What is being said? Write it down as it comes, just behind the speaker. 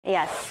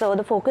Yes, so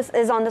the focus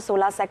is on the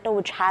solar sector,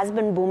 which has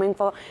been booming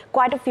for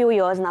quite a few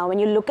years now. When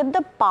you look at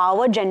the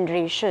power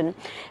generation,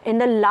 in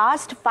the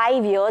last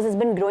 5 years, it's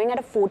been growing at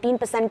a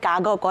 14%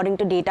 CAGR, according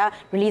to data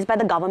released by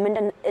the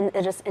government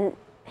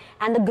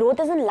and the growth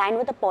is in line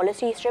with the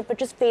policy shift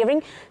which is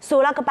favoring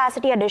solar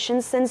capacity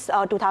additions since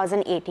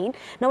 2018.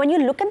 Now, when you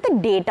look at the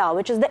data,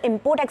 which is the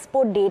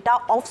import-export data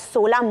of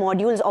solar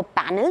modules or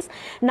panels,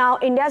 now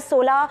India's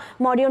solar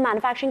module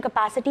manufacturing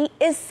capacity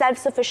is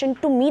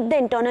self-sufficient to meet the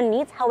internal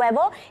needs.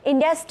 However,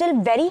 India is still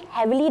very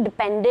heavily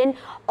dependent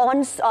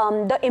on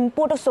the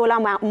import of solar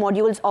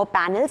modules or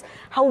panels.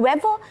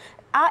 However,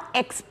 our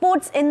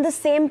exports in the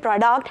same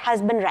product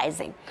has been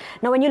rising.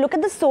 Now, when you look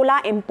at the solar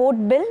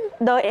import bill,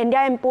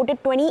 India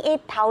imported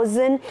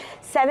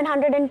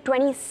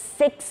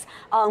 28,726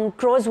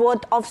 crores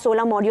worth of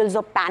solar modules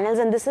or panels,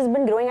 and this has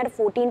been growing at a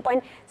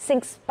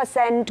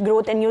 14.6%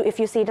 growth if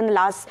you see it in the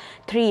last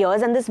 3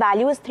 years, and this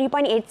value is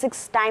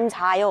 3.86 times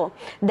higher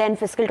than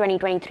fiscal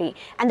 2023.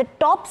 And the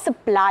top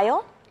supplier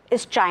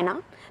is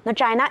China. Now,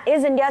 China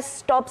is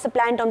India's top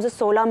supplier in terms of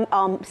solar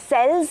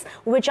cells,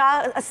 which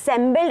are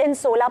assembled in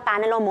solar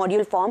panel or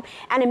module form,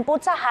 and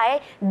imports are high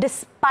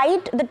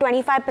despite the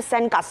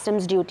 25%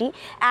 customs duty.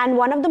 And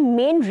one of the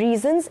main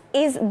reasons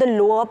is the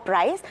lower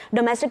price.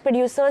 Domestic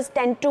producers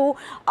tend to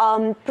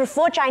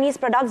prefer Chinese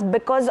products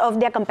because of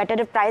their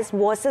competitive price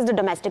versus the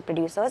domestic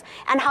producers.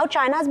 And how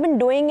China has been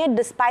doing it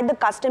despite the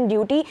custom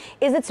duty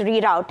is its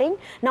rerouting.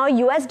 Now,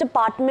 US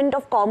Department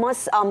of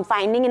Commerce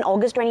finding in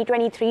August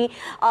 2023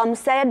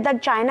 said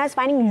that China is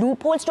finding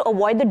loopholes to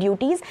avoid the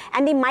duties,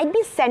 and they might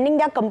be sending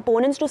their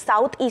components to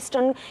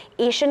Southeastern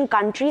Asian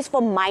countries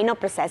for minor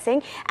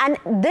processing. And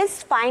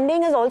this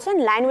finding is also in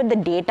line with the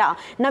data.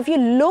 Now, if you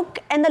look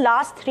in the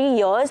last 3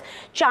 years,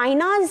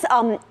 China's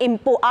our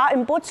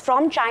imports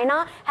from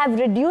China have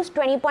reduced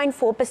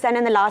 20.4%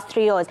 in the last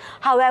 3 years.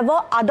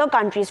 However, other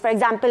countries, for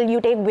example,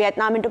 you take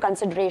Vietnam into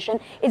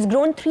consideration, it's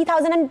grown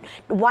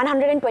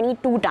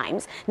 3,122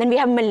 times. Then we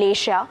have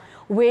Malaysia,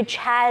 which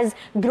has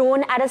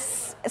grown at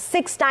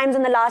 6 times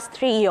in the last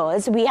 3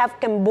 years. We have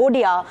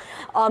Cambodia.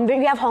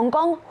 We have Hong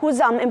Kong, whose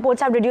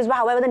imports have reduced, but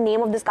however, the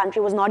name of this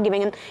country was not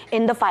given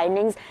in the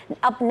findings.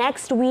 Up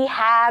next, we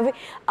have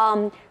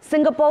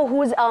Singapore,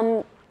 whose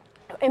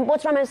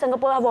imports from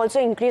Singapore have also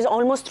increased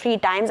almost 3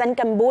 times, and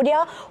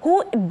Cambodia,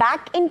 who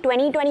back in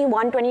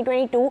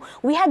 2021-2022,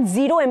 we had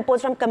 0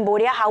 imports from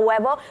Cambodia.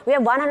 However, we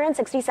have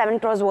 167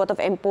 crores worth of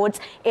imports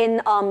in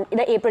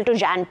the April to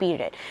Jan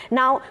period.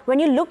 Now,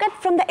 when you look at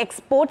from the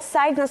export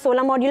side, the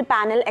solar module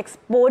panel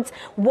exports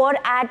were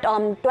at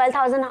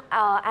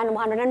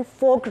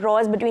 12,104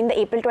 crores between the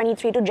April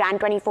 23 to Jan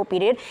 24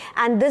 period,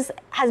 and this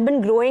has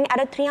been growing at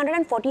a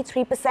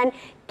 343%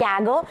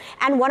 CAGR,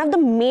 and one of the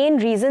main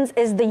reasons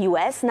is the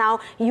US. Now,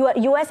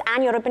 US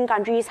and European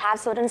countries have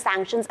certain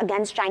sanctions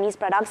against Chinese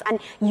products, and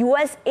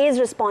US is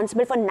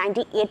responsible for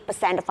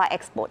 98% of our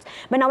exports.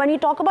 But now, when we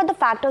talk about the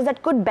factors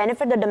that could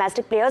benefit the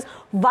domestic players,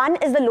 one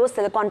is the low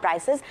silicon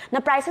prices. Now,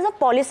 prices of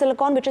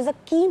polysilicon, which is a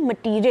key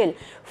material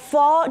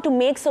to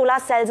make solar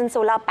cells and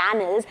solar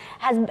panels,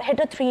 has hit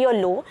a 3-year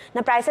low.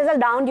 Now, prices are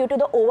down due to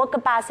the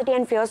overcapacity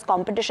and fierce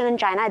competition in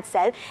China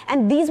itself,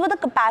 and these were the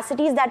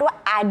capacities that were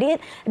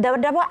added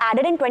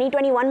in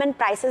 2021 when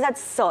prices had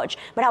surged.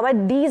 But however,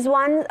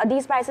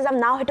 these prices have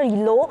now hit a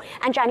low,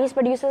 and Chinese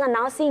producers are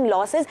now seeing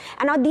losses,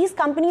 and now these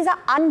companies are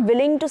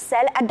unwilling to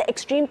sell at the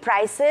extreme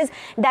prices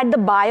that the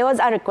buyers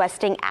are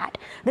requesting at.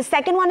 The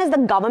second one is the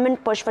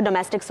government push for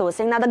domestic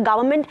sourcing. Now, the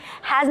government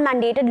has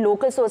mandated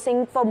local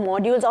sourcing for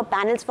modules or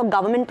panels for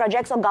government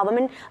projects or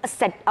government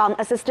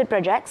assisted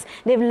projects.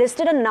 They've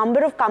listed a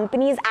number of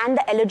companies and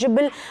the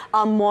eligible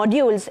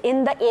modules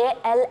in the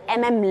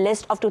ALMM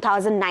list of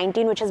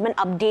 2019, which has been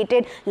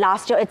updated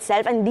last year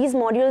itself, and these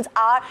modules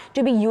are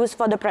to be used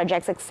for the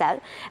projects itself.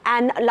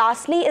 And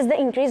lastly is the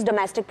increased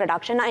domestic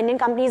production. Now, Indian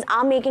companies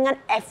are making an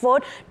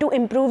effort to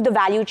improve the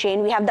value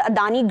chain. We have the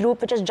Adani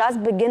Group, which has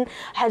just begun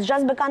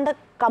the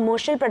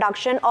commercial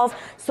production of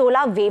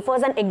solar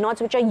wafers and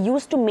ignots, which are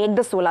used to make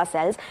the solar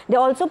cells. They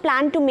also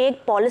plan to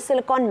make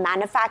polysilicon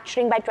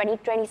manufacturing by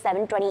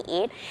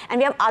 2027-28. And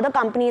we have other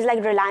companies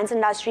like Reliance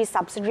Industries,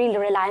 subsidiary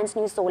Reliance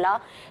New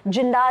Solar,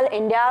 Jindal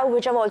India,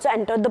 which have also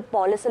entered the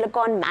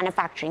polysilicon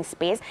manufacturing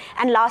space.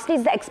 And lastly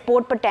is the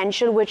export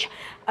potential, which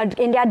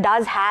India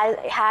does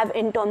have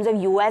in terms of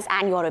US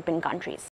and European countries.